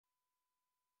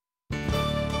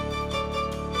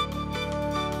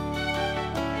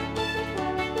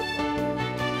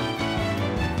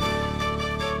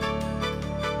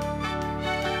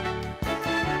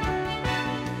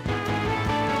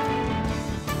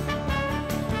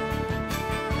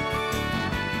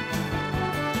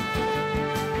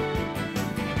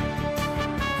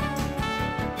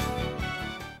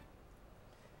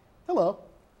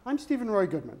I'm Steven Roy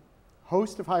Goodman,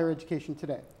 host of Higher Education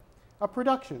Today, a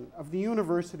production of the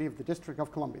University of the District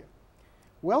of Columbia.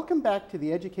 Welcome back to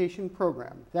the education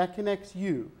program that connects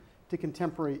you to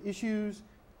contemporary issues,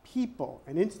 people,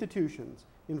 and institutions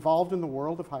involved in the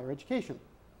world of higher education.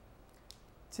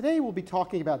 Today we'll be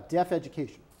talking about deaf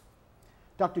education.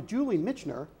 Dr. Julie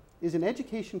Mitchiner is an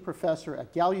education professor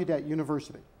at Gallaudet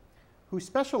University who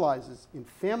specializes in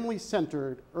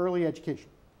family-centered early education.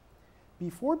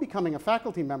 Before becoming a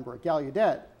faculty member at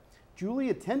Gallaudet,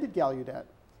 Julie attended Gallaudet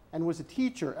and was a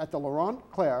teacher at the Laurent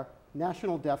Clerc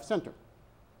National Deaf Center.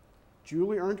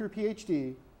 Julie earned her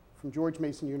PhD from George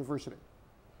Mason University.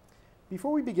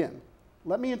 Before we begin,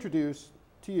 let me introduce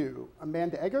to you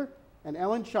Amanda Egger and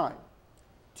Ellen Shine,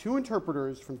 two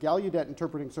interpreters from Gallaudet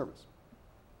Interpreting Service.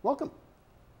 Welcome.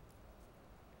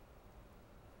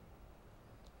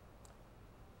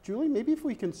 Julie, maybe if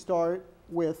we can start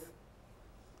with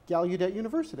Gallaudet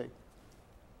University.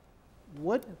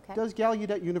 What does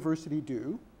Gallaudet University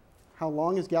do? How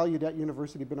long has Gallaudet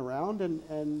University been around?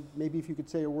 And maybe if you could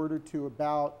say a word or two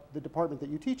about the department that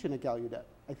you teach in at Gallaudet.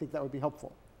 I think that would be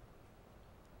helpful.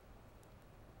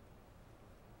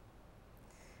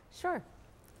 Sure,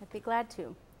 I'd be glad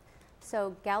to.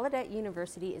 So Gallaudet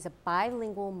University is a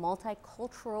bilingual,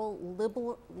 multicultural,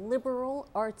 liberal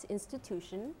arts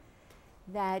institution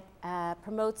that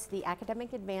promotes the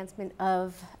academic advancement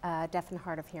of deaf and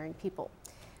hard of hearing people.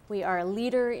 We are a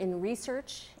leader in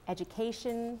research,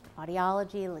 education,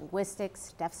 audiology,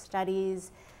 linguistics, deaf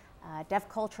studies, deaf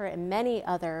culture, and many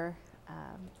other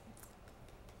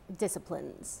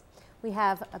disciplines. We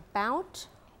have about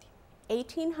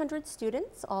 1,800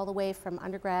 students, all the way from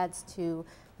undergrads to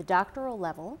the doctoral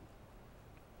level.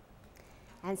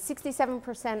 And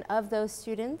 67% of those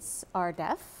students are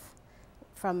deaf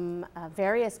from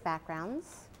various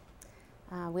backgrounds.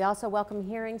 We also welcome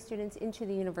hearing students into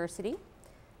the university.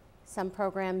 Some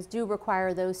programs do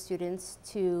require those students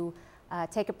to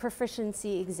take a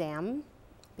proficiency exam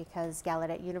because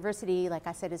Gallaudet University, like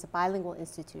I said, is a bilingual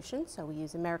institution, so we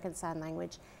use American Sign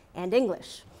Language and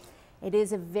English. It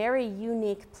is a very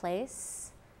unique place.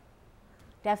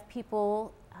 Deaf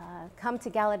people come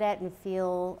to Gallaudet and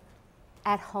feel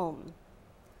at home.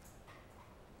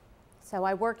 So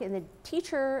I work in the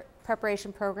teacher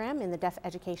preparation program in the deaf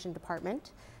education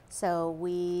department. So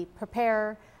we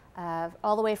prepare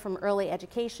all the way from early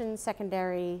education,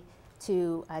 secondary,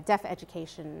 to deaf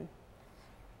education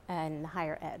and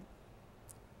higher ed.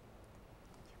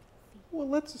 Well,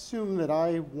 let's assume that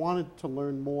I wanted to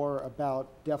learn more about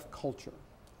deaf culture.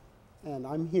 And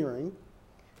I'm hearing,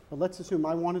 but let's assume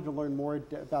I wanted to learn more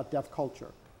about deaf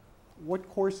culture. What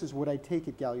courses would I take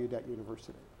at Gallaudet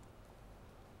University?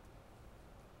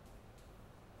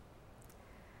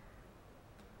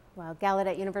 Well,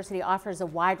 Gallaudet University offers a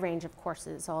wide range of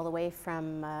courses, all the way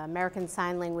from American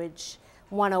Sign Language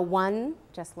 101,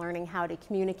 just learning how to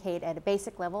communicate at a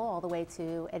basic level, all the way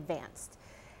to advanced.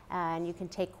 And you can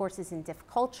take courses in deaf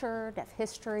culture, deaf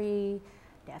history,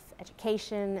 deaf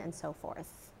education, and so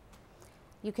forth.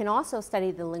 You can also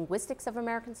study the linguistics of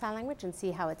American Sign Language and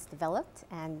see how it's developed,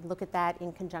 and look at that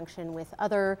in conjunction with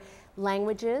other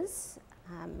languages.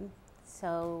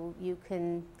 So you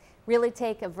can really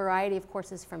take a variety of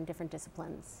courses from different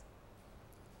disciplines.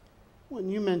 When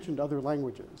you mentioned other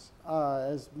languages,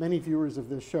 as many viewers of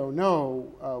this show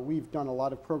know, we've done a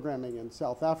lot of programming in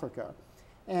South Africa.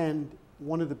 And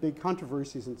one of the big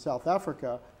controversies in South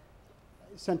Africa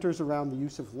centers around the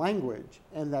use of language,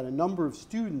 and that a number of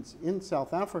students in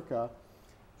South Africa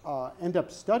end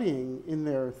up studying in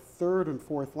their third and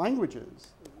fourth languages.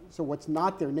 So what's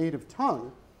not their native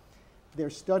tongue, they're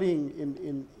studying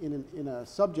in a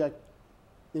subject.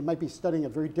 They might be studying a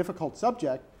very difficult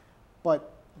subject,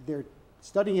 but they're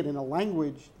studying it in a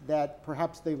language that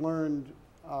perhaps they learned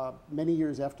many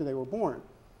years after they were born.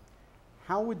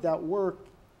 How would that work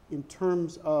in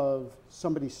terms of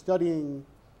somebody studying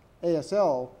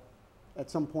ASL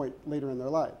at some point later in their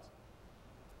lives?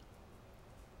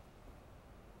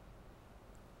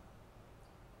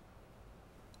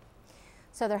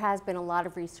 So there has been a lot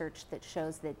of research that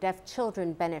shows that deaf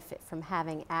children benefit from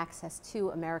having access to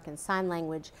American Sign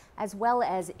Language as well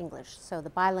as English. So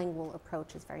the bilingual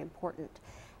approach is very important.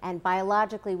 And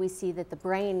biologically, we see that the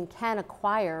brain can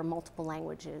acquire multiple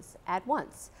languages at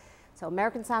once. So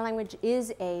American Sign Language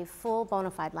is a full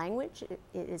bona fide language. It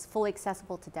is fully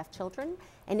accessible to deaf children.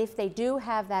 And if they do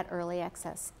have that early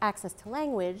access to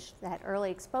language, that early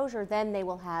exposure, then they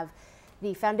will have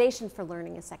the foundation for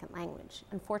learning a second language.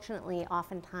 Unfortunately,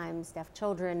 oftentimes deaf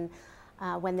children,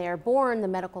 when they are born, the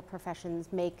medical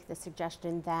professions make the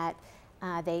suggestion that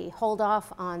They hold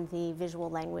off on the visual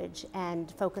language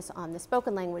and focus on the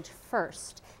spoken language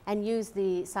first and use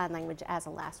the sign language as a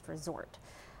last resort.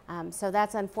 So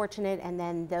that's unfortunate, and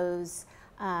then those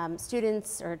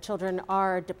students or children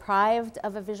are deprived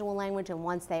of a visual language, and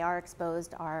once they are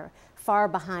exposed are far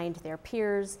behind their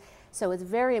peers. So it's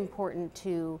very important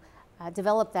to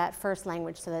develop that first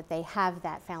language so that they have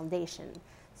that foundation.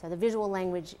 So the visual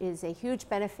language is a huge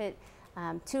benefit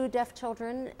to deaf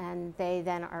children, and they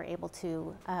then are able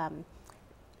to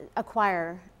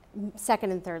acquire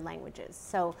second and third languages.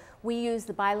 So we use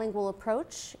the bilingual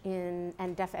approach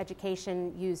and deaf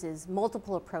education uses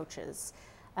multiple approaches,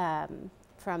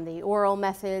 from the oral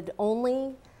method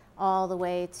only all the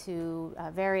way to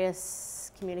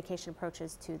various communication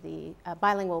approaches to the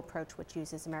bilingual approach, which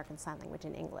uses American Sign Language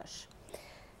and English.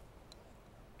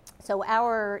 So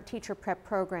our teacher prep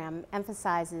program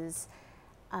emphasizes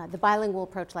the bilingual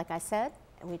approach, like I said,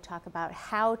 and we talk about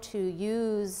how to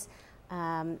use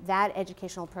that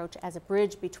educational approach as a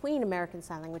bridge between American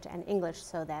Sign Language and English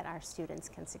so that our students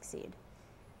can succeed.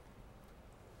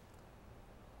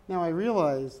 Now, I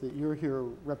realize that you're here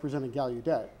representing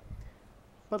Gallaudet,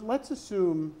 but let's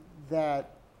assume that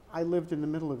I lived in the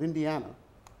middle of Indiana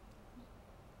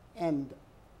and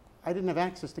I didn't have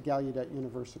access to Gallaudet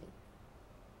University.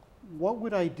 What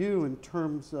would I do in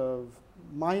terms of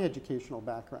my educational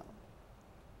background?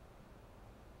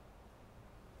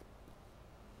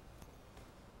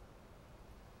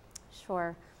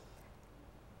 Sure.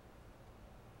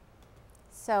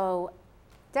 So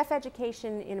deaf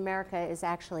education in America is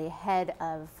actually ahead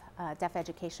of deaf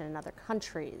education in other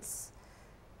countries.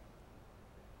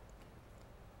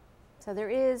 So there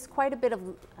is quite a bit of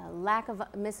lack of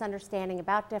misunderstanding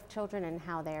about deaf children and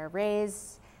how they are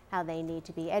raised, how they need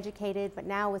to be educated, but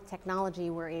now with technology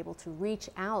we're able to reach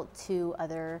out to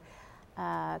other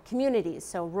communities,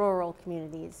 so rural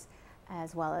communities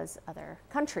as well as other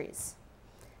countries.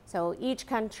 So each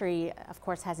country, of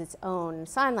course, has its own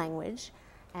sign language,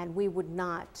 and we would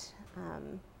not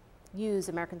use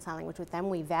American Sign Language with them.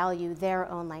 We value their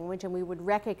own language, and we would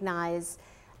recognize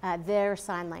their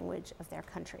sign language of their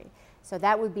country. So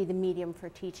that would be the medium for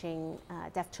teaching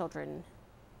deaf children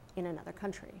in another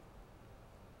country.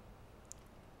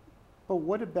 But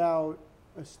what about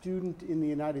a student in the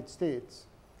United States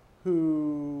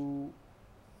who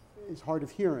is hard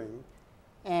of hearing,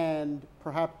 and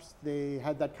perhaps they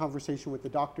had that conversation with the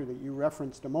doctor that you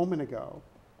referenced a moment ago?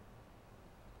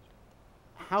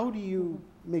 How do you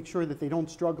make sure that they don't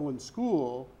struggle in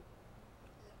school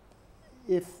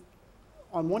if,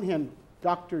 on one hand,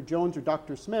 Dr. Jones or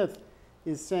Dr. Smith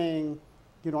is saying,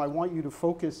 you know, I want you to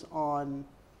focus on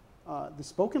the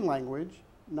spoken language,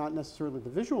 not necessarily the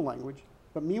visual language,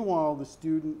 but meanwhile the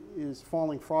student is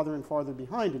falling farther and farther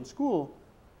behind in school?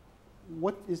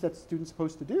 What is that student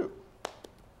supposed to do?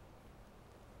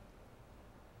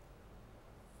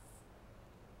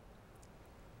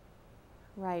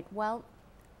 Right. Well,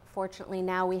 fortunately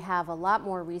now we have a lot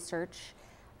more research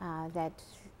that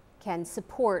can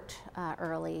support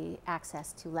early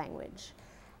access to language,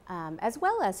 as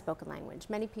well as spoken language.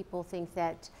 Many people think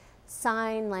that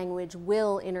sign language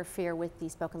will interfere with the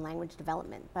spoken language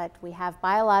development, but we have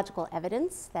biological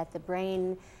evidence that the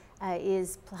brain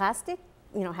is plastic,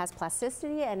 you know, has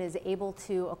plasticity and is able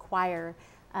to acquire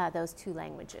those two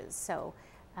languages. So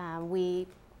we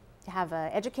have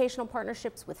educational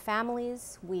partnerships with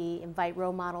families. We invite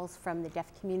role models from the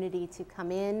deaf community to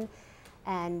come in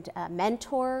and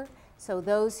mentor. So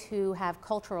those who have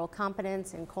cultural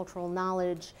competence and cultural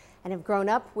knowledge and have grown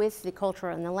up with the culture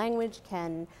and the language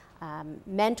can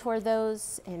mentor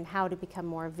those in how to become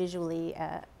more visually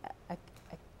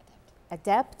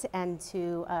adept and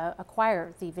to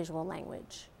acquire the visual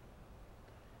language.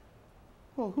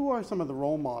 Well, who are some of the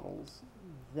role models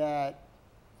that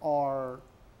are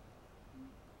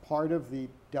part of the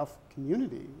deaf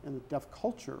community and the deaf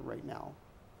culture right now?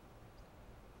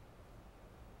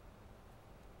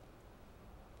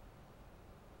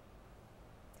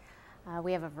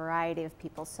 We have a variety of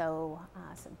people, so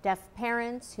some deaf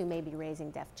parents who may be raising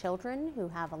deaf children who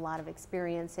have a lot of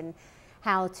experience in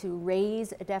how to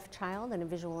raise a deaf child in a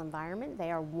visual environment. They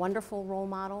are wonderful role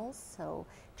models, so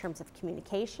in terms of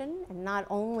communication, and not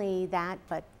only that,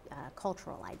 but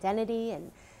cultural identity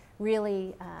and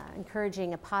really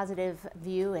encouraging a positive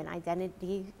view and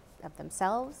identity of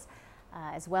themselves,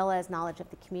 as well as knowledge of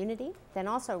the community. Then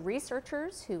also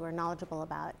researchers who are knowledgeable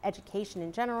about education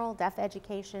in general, deaf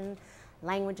education,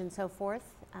 language and so forth.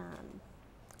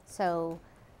 So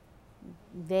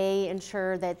they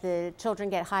ensure that the children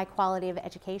get high quality of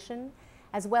education,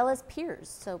 as well as peers.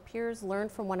 So peers learn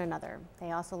from one another.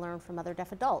 They also learn from other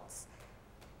deaf adults.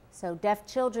 So deaf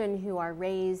children who are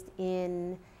raised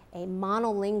in a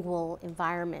monolingual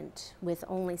environment with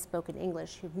only spoken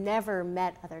English, who've never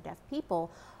met other deaf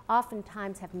people,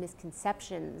 oftentimes have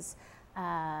misconceptions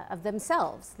of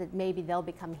themselves, that maybe they'll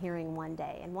become hearing one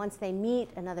day. And once they meet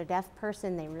another deaf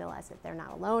person, they realize that they're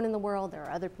not alone in the world, there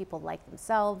are other people like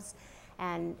themselves,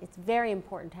 and it's very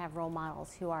important to have role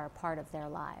models who are a part of their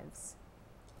lives.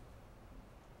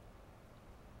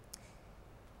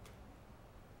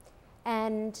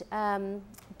 And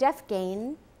deaf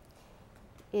gain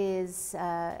is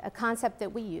a concept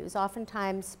that we use.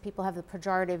 Oftentimes people have the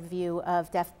pejorative view of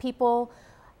deaf people,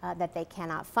 that they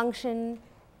cannot function,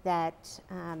 that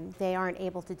they aren't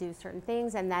able to do certain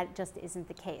things, and that just isn't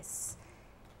the case.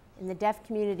 And the deaf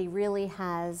community really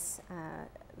has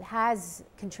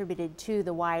contributed to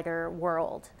the wider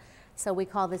world. So we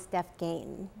call this deaf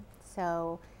gain.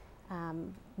 So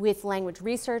with language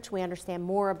research, we understand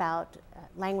more about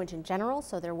language in general.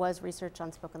 So there was research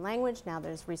on spoken language. Now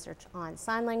there's research on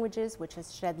sign languages, which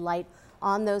has shed light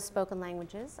on those spoken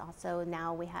languages. Also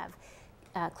now we have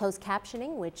closed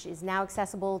captioning, which is now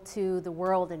accessible to the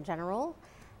world in general.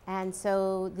 And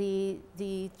so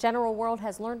the general world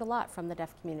has learned a lot from the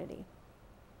deaf community.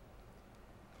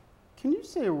 Can you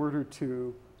say a word or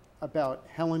two about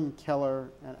Helen Keller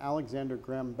and Alexander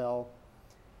Graham Bell?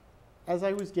 As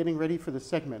I was getting ready for the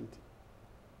segment,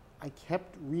 I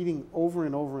kept reading over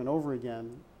and over and over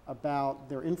again about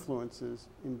their influences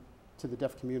to the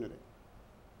deaf community.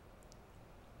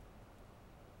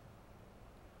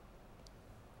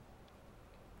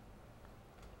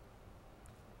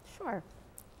 Sure.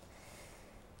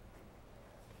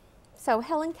 So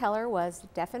Helen Keller was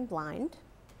deaf and blind,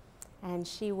 and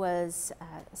she was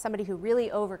somebody who really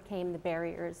overcame the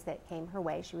barriers that came her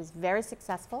way. She was very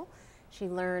successful. She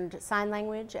learned sign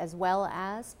language as well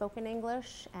as spoken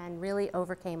English and really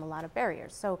overcame a lot of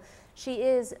barriers. So she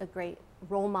is a great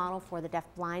role model for the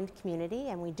deaf-blind community,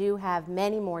 and we do have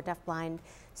many more deaf-blind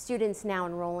students now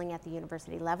enrolling at the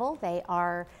university level. They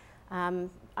are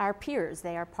our peers.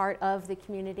 They are part of the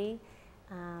community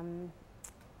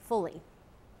fully.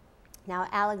 Now,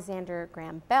 Alexander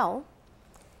Graham Bell,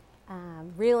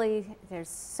 really, there's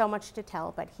so much to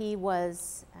tell, but he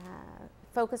was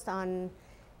focused on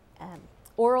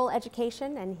oral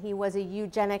education, and he was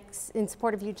in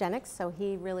support of eugenics, so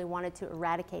he really wanted to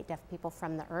eradicate deaf people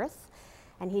from the earth,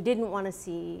 and he didn't want to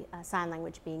see sign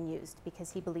language being used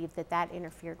because he believed that that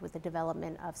interfered with the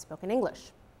development of spoken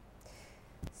English.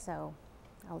 So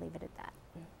I'll leave it at that.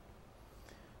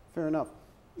 Fair enough.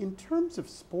 In terms of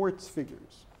sports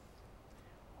figures,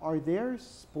 are there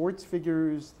sports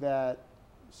figures that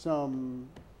some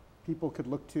people could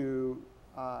look to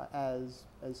as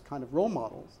kind of role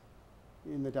models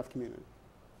in the deaf community?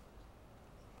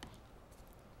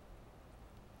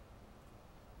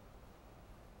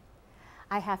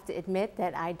 I have to admit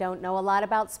that I don't know a lot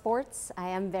about sports. I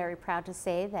am very proud to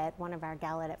say that one of our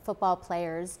Gallaudet football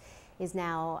players is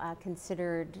now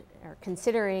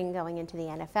considering going into the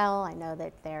NFL. I know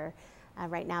that they're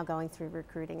right now going through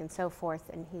recruiting and so forth,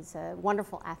 and he's a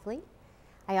wonderful athlete.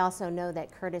 I also know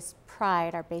that Curtis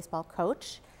Pride, our baseball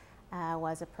coach,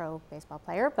 was a pro baseball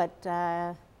player, but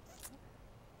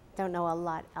don't know a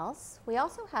lot else. We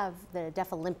also have the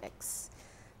Deaf Olympics.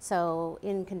 So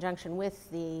in conjunction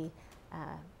with the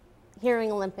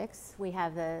Hearing Olympics, we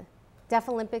have the Deaf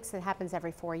Olympics that happens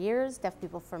every 4 years. Deaf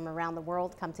people from around the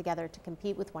world come together to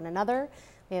compete with one another.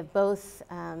 We have both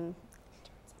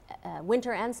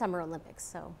Winter and Summer Olympics,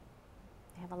 so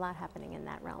we have a lot happening in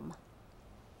that realm.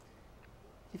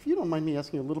 If you don't mind me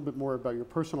asking a little bit more about your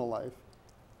personal life,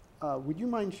 would you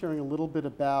mind sharing a little bit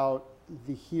about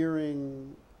the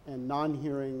hearing and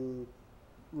non-hearing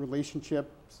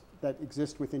relationships that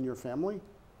exist within your family,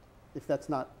 if that's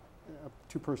not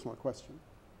too personal a question?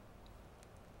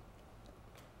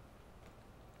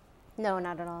 No,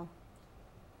 not at all.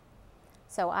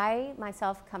 So I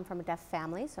myself come from a deaf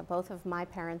family, so both of my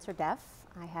parents are deaf.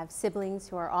 I have siblings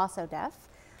who are also deaf,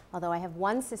 although I have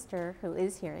one sister who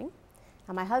is hearing.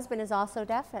 And my husband is also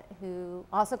deaf, who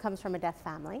also comes from a deaf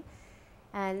family.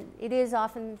 And it is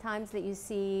oftentimes that you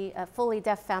see fully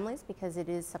deaf families because it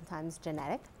is sometimes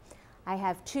genetic. I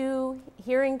have 2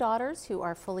 hearing daughters who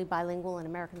are fully bilingual in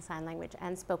American Sign Language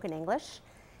and spoken English,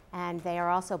 and they are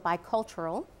also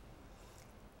bicultural.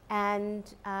 And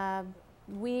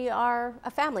we are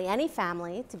a family. Any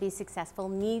family, to be successful,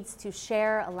 needs to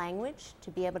share a language, to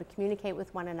be able to communicate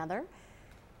with one another,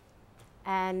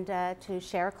 and to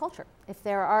share a culture. If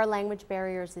there are language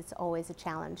barriers, it's always a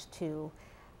challenge to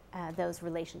those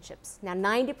relationships. Now,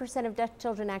 90% of deaf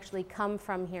children actually come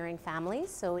from hearing families,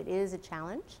 so it is a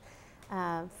challenge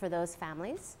for those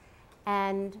families.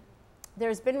 And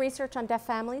There's been research on deaf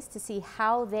families to see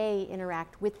how they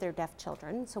interact with their deaf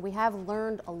children. So we have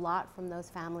learned a lot from those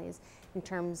families in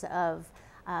terms of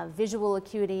visual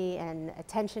acuity and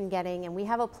attention getting, and we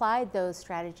have applied those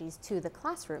strategies to the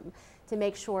classroom to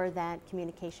make sure that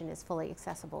communication is fully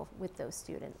accessible with those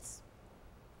students.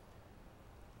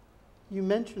 You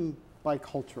mentioned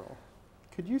bicultural.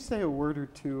 Could you say a word or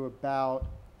two about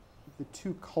the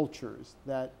two cultures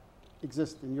that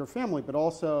exist in your family, but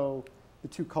also the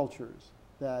two cultures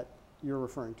that you're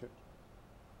referring to?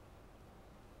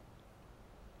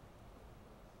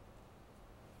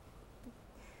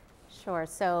 Sure.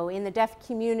 So in the deaf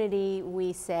community,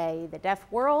 we say the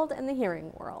deaf world and the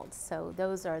hearing world. So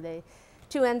those are the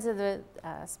two ends of the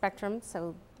spectrum.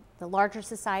 So the larger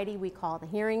society we call the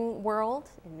hearing world,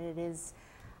 and it is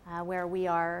where we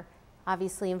are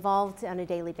obviously involved on a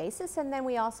daily basis. And then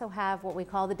we also have what we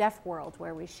call the deaf world,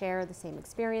 where we share the same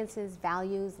experiences,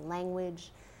 values,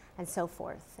 language, and so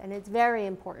forth. And it's very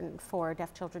important for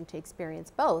deaf children to experience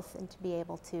both and to be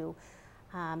able to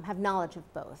have knowledge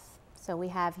of both. So we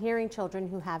have hearing children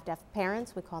who have deaf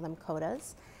parents, we call them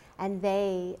codas, and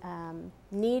they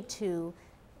need to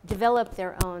develop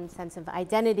their own sense of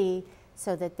identity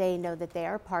so that they know that they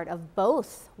are part of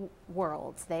both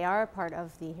worlds. They are a part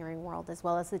of the hearing world as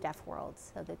well as the deaf world,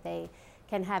 so that they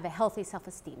can have a healthy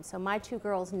self-esteem. So my two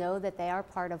girls know that they are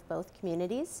part of both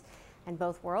communities and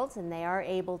both worlds, and they are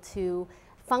able to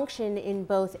function in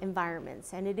both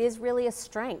environments. And it is really a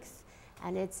strength,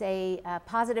 and it's a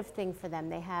positive thing for them.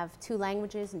 They have two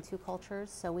languages and two cultures,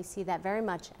 so we see that very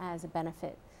much as a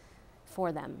benefit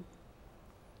for them.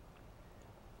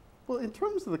 Well, in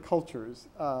terms of the cultures,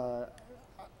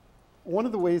 one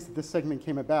of the ways that this segment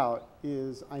came about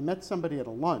is I met somebody at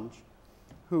a lunch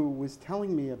who was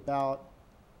telling me about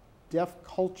deaf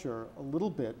culture a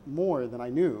little bit more than I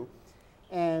knew.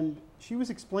 And she was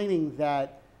explaining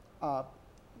that,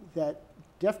 that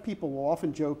deaf people will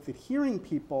often joke that hearing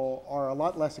people are a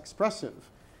lot less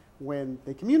expressive when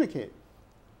they communicate.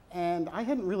 And I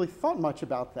hadn't really thought much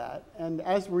about that. And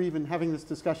as we're even having this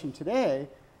discussion today,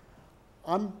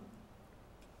 I'm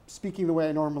speaking the way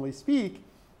I normally speak,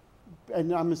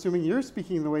 and I'm assuming you're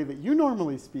speaking the way that you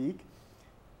normally speak,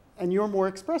 and you're more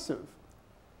expressive.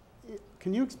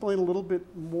 Can you explain a little bit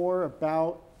more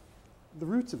about the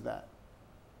roots of that?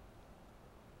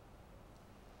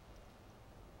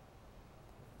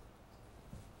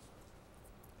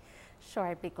 Sure,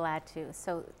 I'd be glad to.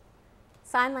 So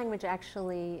sign language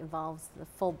actually involves the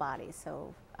full body,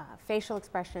 so facial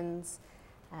expressions,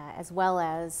 as well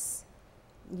as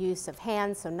use of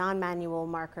hands, so non-manual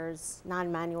markers,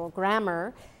 non-manual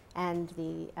grammar, and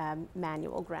the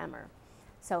manual grammar.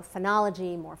 So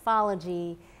phonology,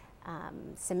 morphology,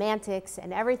 semantics,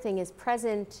 and everything is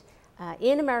present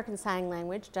in American Sign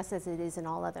Language, just as it is in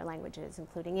all other languages,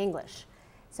 including English.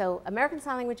 So American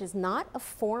Sign Language is not a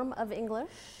form of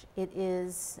English. It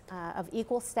is of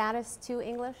equal status to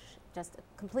English, just a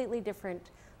completely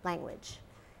different language.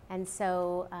 And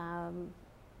so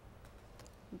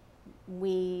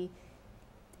we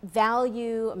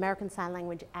value American Sign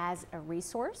Language as a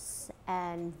resource,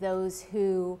 and those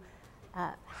who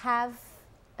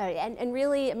and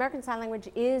really American Sign Language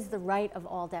is the right of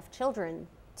all deaf children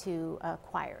to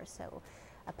acquire. So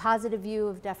a positive view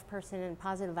of deaf person and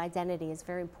positive identity is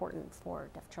very important for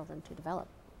deaf children to develop.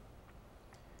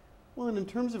 Well, and in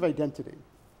terms of identity,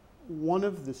 one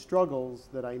of the struggles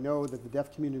that I know that the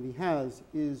deaf community has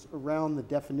is around the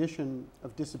definition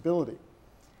of disability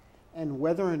and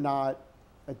whether or not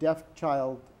a deaf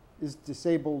child is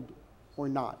disabled or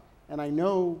not. And I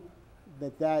know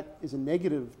that that is a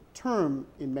negative term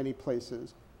in many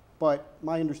places, but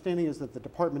my understanding is that the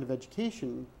Department of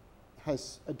Education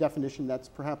has a definition that's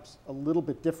perhaps a little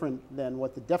bit different than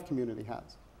what the deaf community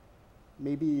has.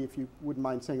 Maybe if you wouldn't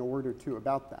mind saying a word or two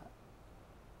about that.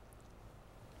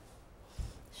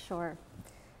 Sure.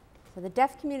 So the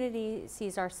deaf community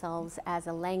sees ourselves as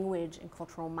a language and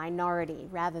cultural minority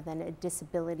rather than a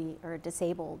disability or a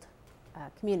disabled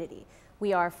community.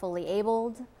 We are fully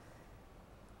abled.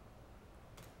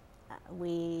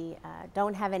 We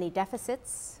don't have any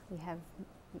deficits. We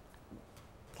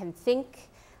can think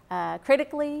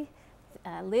critically,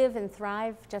 live and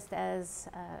thrive just as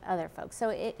other folks. So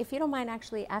if you don't mind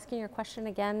actually asking your question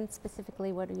again,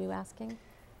 specifically, what are you asking?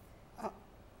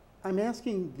 I'm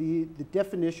asking the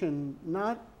definition,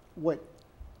 not what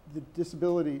the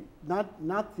disability,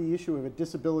 not the issue of a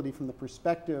disability from the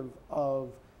perspective of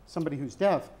somebody who's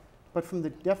deaf, but from the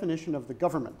definition of the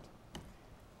government.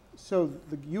 So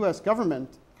the US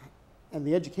government and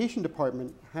the Education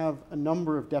Department have a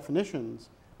number of definitions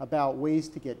about ways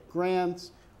to get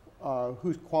grants,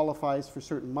 who qualifies for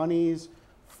certain monies,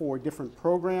 for different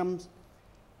programs.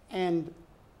 And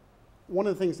one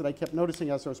of the things that I kept noticing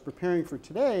as I was preparing for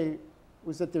today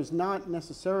was that there's not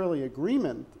necessarily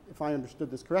agreement, if I understood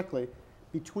this correctly,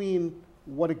 between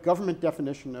what a government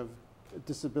definition of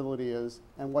disability is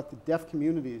and what the deaf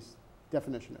community's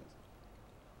definition is.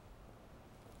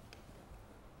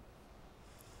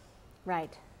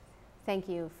 Right. Thank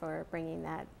you for bringing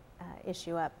that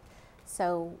issue up.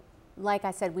 So, like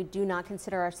I said, we do not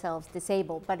consider ourselves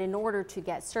disabled, but in order to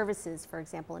get services, for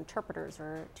example, interpreters,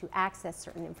 or to access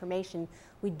certain information,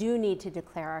 we do need to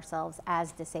declare ourselves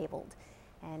as disabled.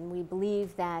 And we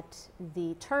believe that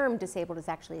the term disabled is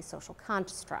actually a social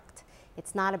construct.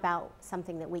 It's not about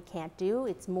something that we can't do,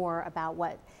 it's more about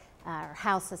what or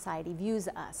how society views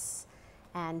us,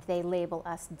 and they label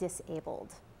us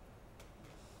disabled.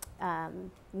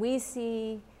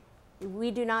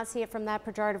 We do not see it from that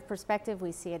pejorative perspective.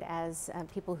 We see it as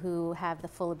people who have the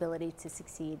full ability to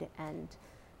succeed and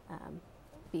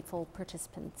be full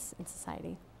participants in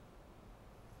society.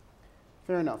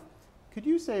 Fair enough. Could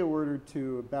you say a word or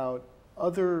two about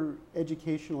other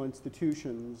educational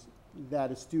institutions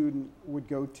that a student would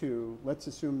go to? Let's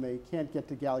assume they can't get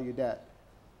to Gallaudet.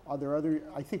 Are there other,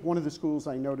 I think one of the schools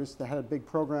I noticed that had a big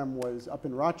program was up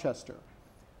in Rochester.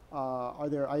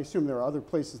 I assume there are other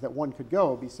places that one could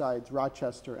go besides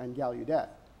Rochester and Gallaudet.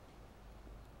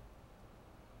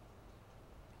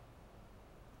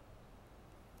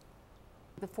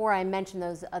 Before I mention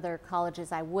those other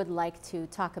colleges, I would like to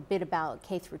talk a bit about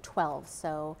K through 12,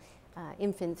 so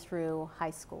infant through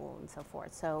high school and so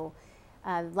forth. So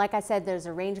like I said, there's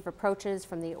a range of approaches,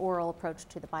 from the oral approach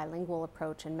to the bilingual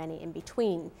approach and many in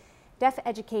between. Deaf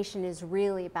education is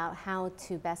really about how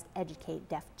to best educate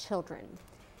deaf children.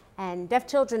 And deaf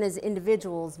children as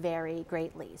individuals vary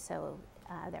greatly. So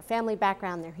their family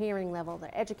background, their hearing level,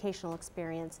 their educational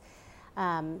experience,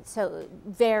 so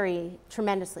vary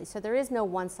tremendously. So there is no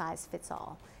one size fits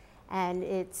all. And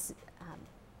it's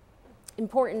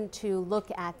important to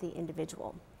look at the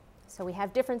individual. So we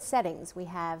have different settings. We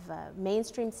have a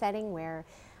mainstream setting where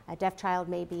a deaf child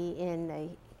may be in a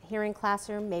hearing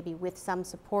classroom, maybe with some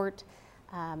support,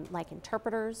 like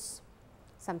interpreters.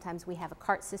 Sometimes we have a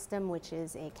CART system, which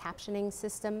is a captioning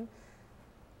system,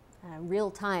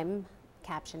 real-time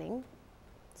captioning.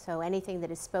 So anything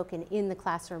that is spoken in the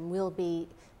classroom will be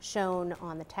shown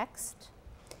on the text.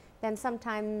 Then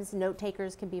sometimes note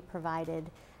takers can be provided,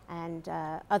 and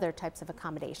other types of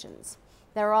accommodations.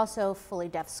 There are also fully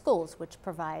deaf schools, which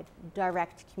provide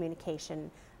direct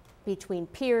communication between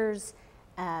peers,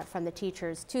 from the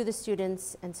teachers to the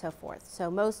students, and so forth. So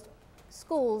most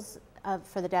schools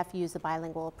for the deaf use the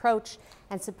bilingual approach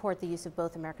and support the use of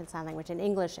both American Sign Language and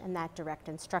English and that direct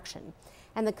instruction.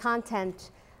 And the content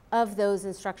of those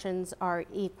instructions are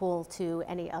equal to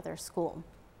any other school.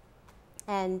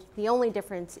 And the only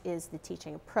difference is the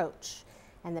teaching approach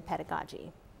and the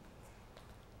pedagogy.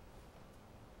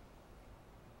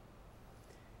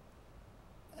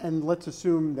 And let's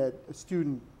assume that a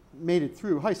student made it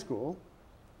through high school.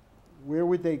 Where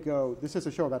would they go? This is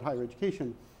a show about higher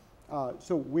education.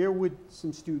 So where would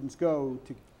some students go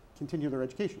to continue their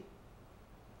education?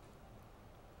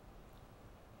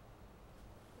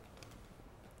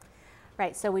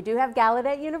 Right, so we do have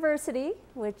Gallaudet University,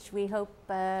 which we hope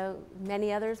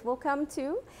many others will come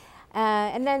to.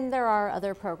 And then there are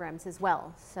other programs as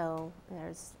well. So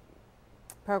there's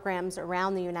programs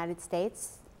around the United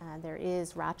States. There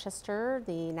is Rochester,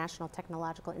 the National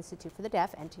Technological Institute for the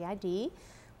Deaf, NTID.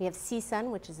 We have CSUN,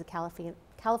 which is the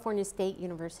California State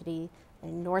University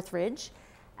in Northridge,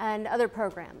 and other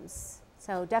programs.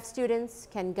 So deaf students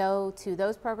can go to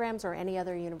those programs or any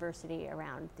other university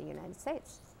around the United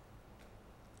States.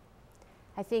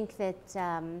 I think that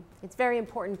it's very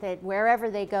important that wherever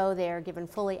they go, they are given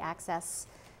full access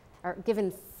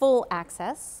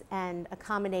and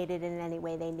accommodated in any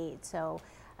way they need. So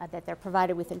that they're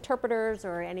provided with interpreters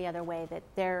or any other way that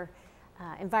their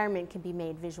environment can be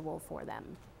made visual for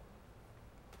them.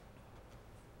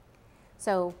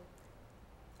 So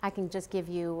I can just give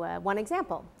you one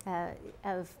example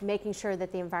of making sure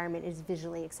that the environment is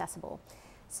visually accessible.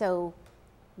 So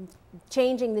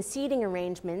changing the seating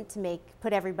arrangement to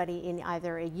put everybody in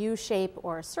either a U shape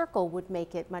or a circle would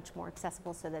make it much more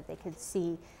accessible so that they could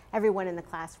see everyone in the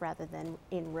class rather than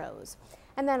in rows.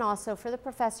 And then also for the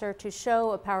professor to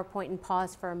show a PowerPoint and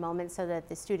pause for a moment so that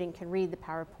the student can read the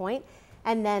PowerPoint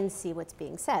and then see what's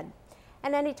being said.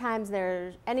 And anytime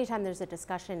there's a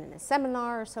discussion in a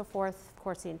seminar or so forth, of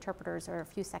course the interpreters are a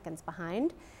few seconds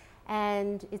behind.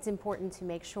 And it's important to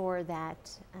make sure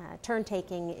that turn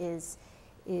taking is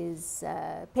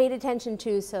paid attention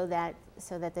to so that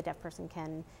the deaf person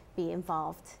can be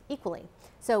involved equally.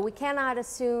 So we cannot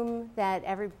assume that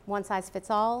every one size fits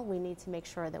all. We need to make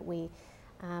sure that we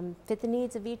fit the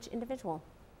needs of each individual.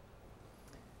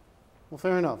 Well,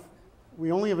 fair enough.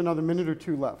 We only have another minute or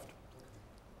two left.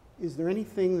 Is there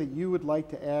anything that you would like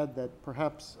to add that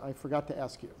perhaps I forgot to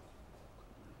ask you?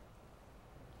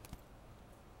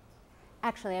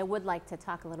 Actually, I would like to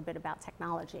talk a little bit about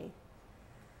technology.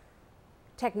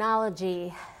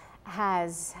 Technology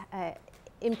has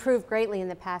improved greatly in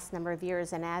the past number of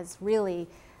years and has really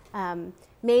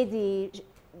made the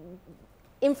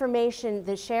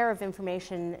share of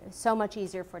information so much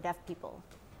easier for deaf people.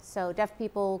 So deaf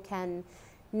people can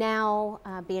now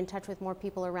be in touch with more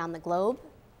people around the globe,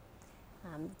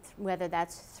 whether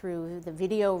that's through the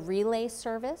video relay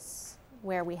service,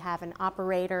 where we have an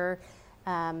operator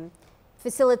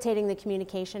facilitating the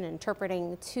communication,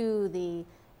 interpreting to the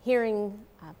hearing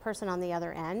person on the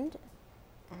other end.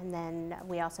 And then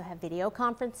we also have video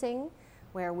conferencing,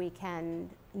 where we can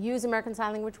use American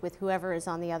Sign Language with whoever is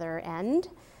on the other end.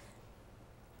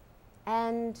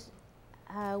 And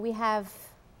we have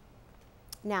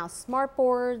now smart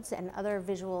boards and other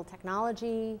visual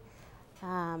technology,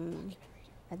 a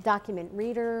document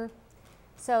reader.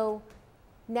 So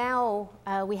now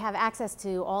we have access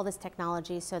to all this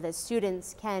technology so that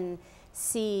students can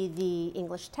see the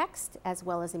English text as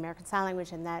well as the American Sign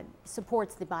Language, and that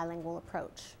supports the bilingual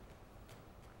approach.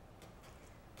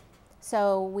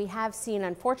 So we have seen,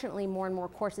 unfortunately, more and more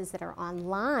courses that are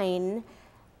online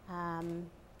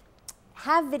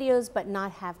have videos but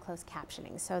not have closed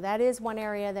captioning. So that is one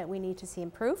area that we need to see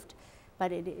improved,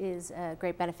 but it is a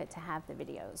great benefit to have the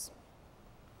videos.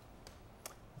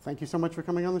 Thank you so much for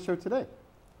coming on the show today.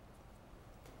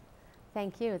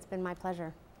 Thank you. It's been my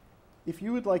pleasure. If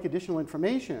you would like additional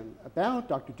information about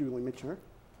Dr. Julie Mitchiner,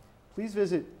 please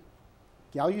visit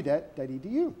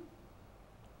gallaudet.edu.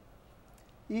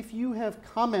 If you have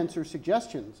comments or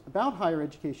suggestions about higher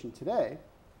education today,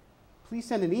 please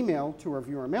send an email to our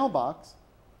viewer mailbox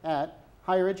at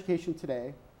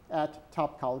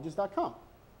highereducationtoday@topcolleges.com.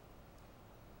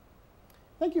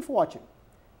 Thank you for watching.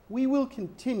 We will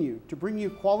continue to bring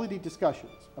you quality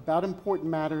discussions about important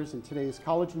matters in today's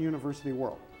college and university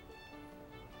world.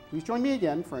 Please join me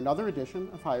again for another edition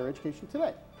of Higher Education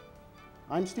Today.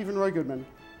 I'm Steven Roy Goodman,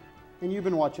 and you've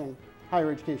been watching Higher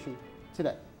Education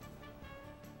Today.